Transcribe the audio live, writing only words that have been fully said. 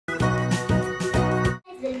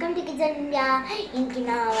Welcome to kids India. இன்னைக்கு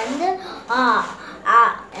நான் வந்து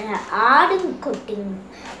ஆடுக்குட்டிங்க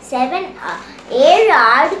 7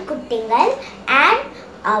 ஆடுக்குட்டிங்கள் அண்ட்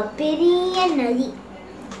பெரிய நதி.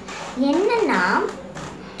 என்னன்னா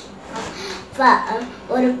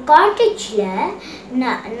ஒரு காட்டேஜில்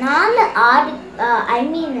 4 ஆடு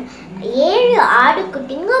 7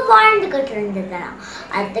 ஆடுக்குட்டிங்க வாழ்ந்துக்கிட்டு இருந்ததுலாம்.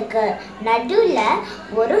 அதுக்கு நடுவில்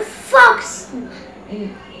ஒரு ஃபாக்ஸ்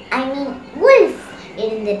உல்ஃப்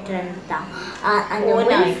இருந்துட்டு இருந்தான்.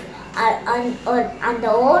 அந்த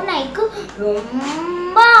ஓநாய்க்கு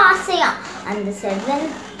ரொம்ப ஆசையா அந்த 7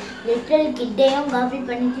 லிட்டில் கிட்டையும் காப்பி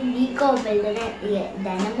பண்ணிட்டு லீகோ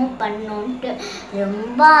தினமும் பண்ணோன்ட்டு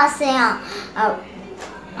ரொம்ப ஆசையா.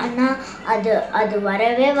 ஆனால் அது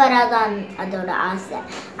வரவே வராதான் அதோட ஆசை.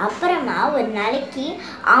 அப்புறமா ஒரு நாளைக்கு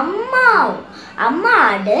அம்மா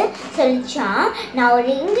ஆடு சொல்லிச்சான், நான் ஒரு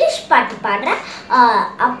இங்கிலீஷ் பாட்டு பாடுறேன்,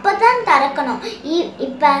 அப்போ தான் திறக்கணும்.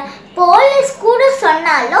 இப்போ போலீஸ் கூட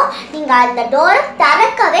சொன்னாலும் நீங்கள் அந்த டோரை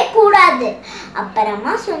திறக்கவே கூடாது.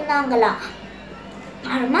 அப்புறமா சொன்னாங்களாம்,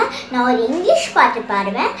 அப்புறமா நான் ஒரு இங்கிலீஷ் பாட்டு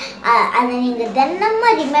பாடுவேன், அதை நீங்கள்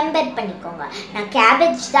தினமும் ரிமெம்பர் பண்ணிக்கோங்க. நான்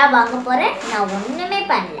கேபேஜ் தான் வாங்க போகிறேன், நான் ஒன்றுமே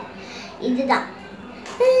பண்ணல. இதுதான்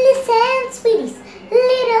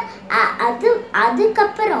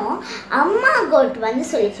அதுக்கப்புறம் அம்மா கோட் வந்து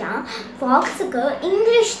சொல்லிச்சான், ஃபாக்ஸுக்கு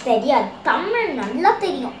இங்கிலீஷ் தெரியாது, தமிழ் நல்லா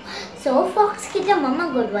தெரியும். ஸோ ஃபாக்ஸ் கிட்ட மம்மா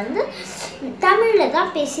கோட் வந்து தமிழில்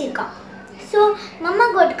தான் பேசியிருக்கான். ஸோ மம்மா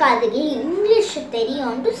கோட்க்கு அதுக்கு இங்கிலீஷ்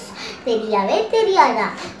தெரியும்னு தெரியவே தெரியாதா.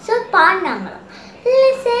 So பாடினாங்களாம்,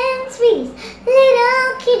 Listen, sweeties, little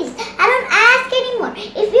kitties, I don't ask anymore.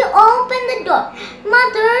 If you open the door,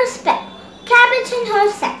 mother's pet, cabbage in her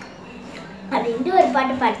sack. அப்படின்ட்டு ஒரு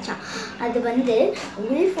பாட்டு பாடிச்சான். அது வந்து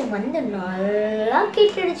உல்ஃப் வந்து நல்லா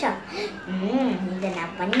கேட்டுடுச்சான். இதை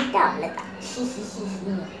நான் பண்ணிட்டேன், அவ்வளோதான்.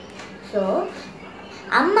 ஸோ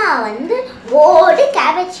அம்மா வந்து ஓடி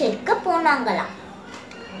கேபேஜ் எடுக்க போனாங்களாம்.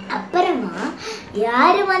 அப்புறமா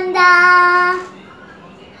யாரு வந்தா?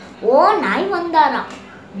 நாய் வந்தாராம்.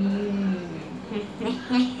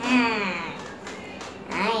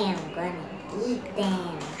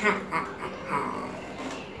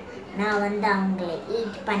 நான் வந்து அவங்களை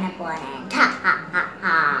ஈட் பண்ண போறேன்.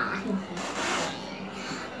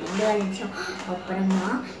 இது வந்துச்சோம். அப்புறமா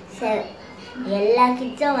எல்லா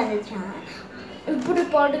கிட்ஸும் வந்துச்சான். இப்படி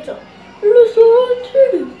பாடுச்சோம்,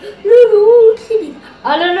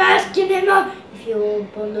 I don't ask anymore. If you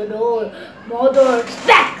open the door, mother's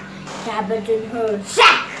back, cabbage in her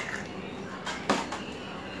sack.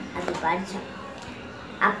 அது பாடிச்சான்.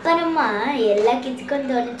 அப்புறமா எல்லா கிட்ஸுக்கும்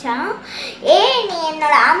தோணுச்சான், நீ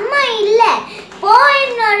என்னோட அம்மா இல்லை, போ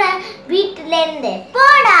என்னோட வீட்டிலேருந்து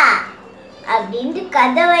போடா அப்படின்ட்டு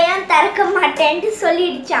கதவையும் திறக்க மாட்டேன்ட்டு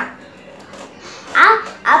சொல்லிடுச்சான்.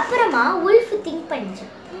 அப்புறமா உல்ஃப் திங்க்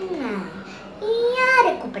பண்ணிச்சான்,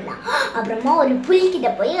 யாரை கூப்பிடலாம். அப்புறமா ஒரு புலிக்கிட்ட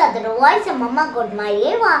போய் அதோட வாய்ஸை மம்மா கோட்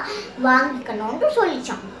மாதிரியே வாங்கிக்கணும்னு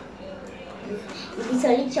சொல்லிச்சான். இப்படி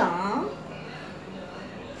சொல்லிச்சான்,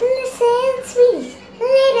 Listen, sweeties,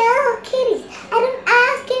 little kitties, I don't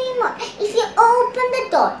ask anymore. If you open the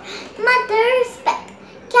door, mother's pet,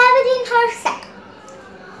 cabbage in her sack.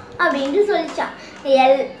 அப்படின்ட்டு சொல்லிச்சான்.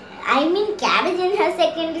 cabbage in her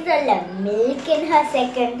sack என்று சொல்ல, milk in her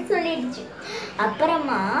sack என்று சொல்லிடுச்சு.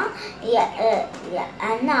 அப்புறமா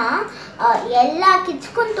அண்ணா எல்லா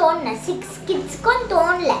கிட்ஸ்க்கும் தோணல, 6 கிட்ஸ்க்கும்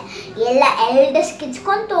தோணல, எல்லா எல்டர்ஸ்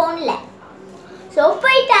கிட்ஸ்க்கும் தோணல. ஸோ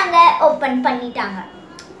போயிட்டாங்க, ஓப்பன் பண்ணிட்டாங்க.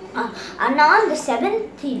 ஆனால் அந்த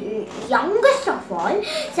 7th youngest of all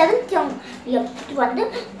 7th வந்து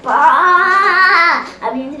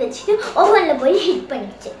அப்படின்னு வச்சுட்டு ஓவனில் போய் ஹிட்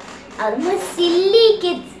பண்ணிடுச்சு. அது மாதிரி சில்லி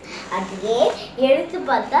கிட்ஸ் அதுவே எடுத்து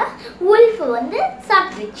பார்த்தா உல்ஃப் வந்து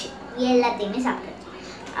சாப்பிட்டுருச்சு, எல்லாத்தையுமே சாப்பிட்டுருச்சு.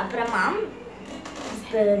 அப்புறமா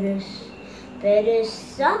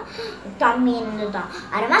பெருசாக தம்மி இருந்துதான்.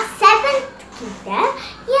 அப்புறமா 7th கிட்ட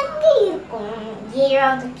எங்கே இருக்கும்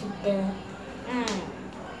 7வது கிட்ட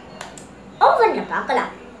ஓவனில்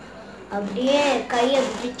பார்க்கலாம். அப்படியே கையை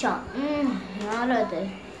பிடிச்சான். யாராவது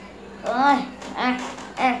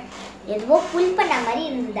எதுவோ புல் பண்ண மாதிரி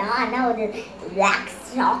இருந்ததா, ஆனால் ஒரு ரிலாக்ஸ்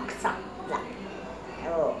ராக்ஸா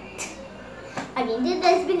அப்படின்னு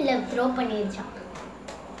டஸ்ட்பினில் த்ரோ பண்ணிடுச்சான்.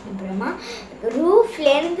 அப்புறமா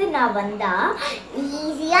ரூஃப்லேருந்து நான் வந்தால்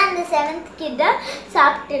ஈஸியாக அந்த 7th கிட்ட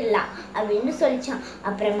சாப்பிட்டுடலாம் அப்படின்னு சொல்லிச்சான்.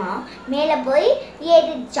 அப்புறமா மேலே போய்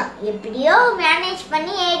ஏறிடுச்சான், எப்படியோ மேனேஜ்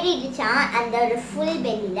பண்ணி ஏறிடுச்சான் அந்த ஒரு ஃபுல்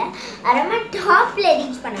பெல்லியில். அப்புறமா டாப்பில்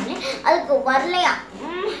ரீச் பண்ணோன்னே அதுக்கு வரலையா.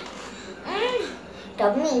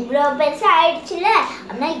 டம்மி இவ்வளோ பெருசாக ஆயிடுச்சுல,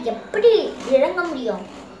 அப்படின்னா எப்படி இறங்க முடியும்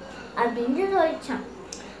அப்படின்னு சொல்லிச்சான்.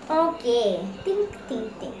 Okay,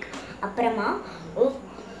 think. அப்புறமா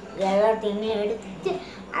எல்லாத்தையுமே எடுத்து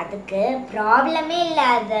அதுக்கு ப்ராப்ளமே இல்லை,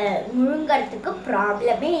 அதை முழுங்கிறதுக்கு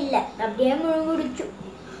ப்ராப்ளமே இல்லை. அப்படியே முழுங்குடிச்சு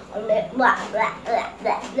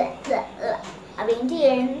அப்படின்ட்டு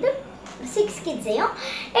எழுந்து 6 கிட்ஸையும்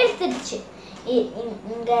எடுத்துடுச்சு.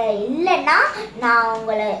 இங்கே இல்லைன்னா நான்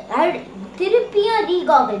உங்களை திருப்பியும்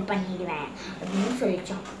ரீகாகிள் பண்ணிடுவேன் அப்படின்னு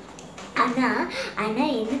சொல்லிச்சோம். ஆனால்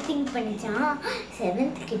என்ன திங்க் பண்ணிச்சான்,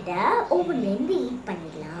 7th கிட்ட ஓவன்லேருந்து ஈட்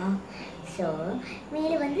பண்ணிடலாம். ஸோ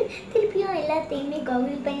மேலே வந்து திருப்பியும் எல்லாத்தையுமே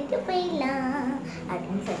காகிள் பண்ணிட்டு போயிடலாம்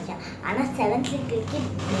அப்படின்னு சொல்லிச்சான். ஆனால் 7th கிட்டே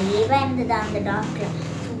பிரேவாக இருந்தது அந்த டாக்டர்.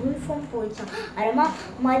 ஃபுல் போயிடுச்சான். அப்புறமா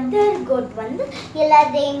மதர் கோட் வந்து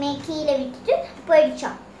எல்லாத்தையுமே கீழே விட்டுட்டு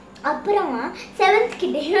போயிடுச்சான். அப்புறமா 7th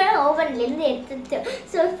கிட்டே ஓவன்லேருந்து எடுத்துட்டு,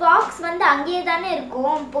 ஸோ ஃபாக்ஸ் வந்து அங்கேயே தானே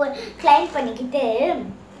இருக்கும், போய் கிளைம் பண்ணிக்கிட்டு.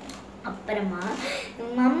 அப்புறமா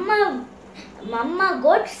மம்மா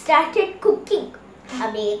கோட் ஸ்டார்டட் குக்கிங்.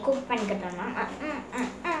 அப்படியே குக் பண்ணிக்கிட்டோம்னா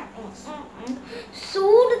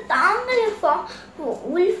சூடு தாங்கலை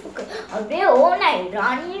உல்ஃபுக்கு. அப்படியே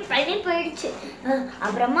ராணி பண்ணி போயிடுச்சு.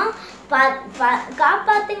 அப்புறமா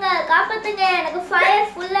காப்பாத்துங்க எனக்கு ஃபயர்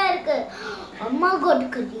ஃபுல்லாக இருக்கு. அம்மா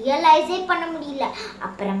கோட்டுக்கு ரியலைஸே பண்ண முடியல.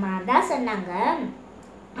 அப்புறமா தான் சொன்னாங்க,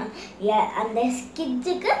 அந்த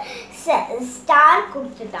கிட்ஸுக்கு ஸ்டார்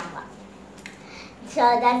கொடுத்துட்டாங்க. So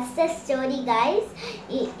that's the story guys.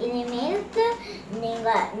 இனிமேலுக்கு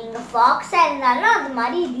நீங்கள் ஃபாக்ஸாக இருந்தாலும் அது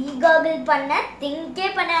மாதிரி ரீகாகிள் பண்ண திங்கே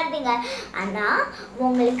பண்ணாதீங்க. ஆனால்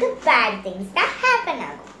உங்களுக்கு பேட் திங்ஸ் தான் ஹேப்பன்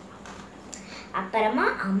ஆகும். அப்புறமா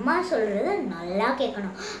அம்மா சொல்கிறது நல்லா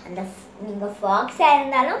கேட்கணும். நீங்கள் ஃபாக்ஸாக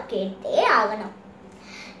இருந்தாலும் கேட்டே ஆகணும்.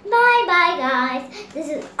 Bye guys. This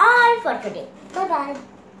is all for today. Bye.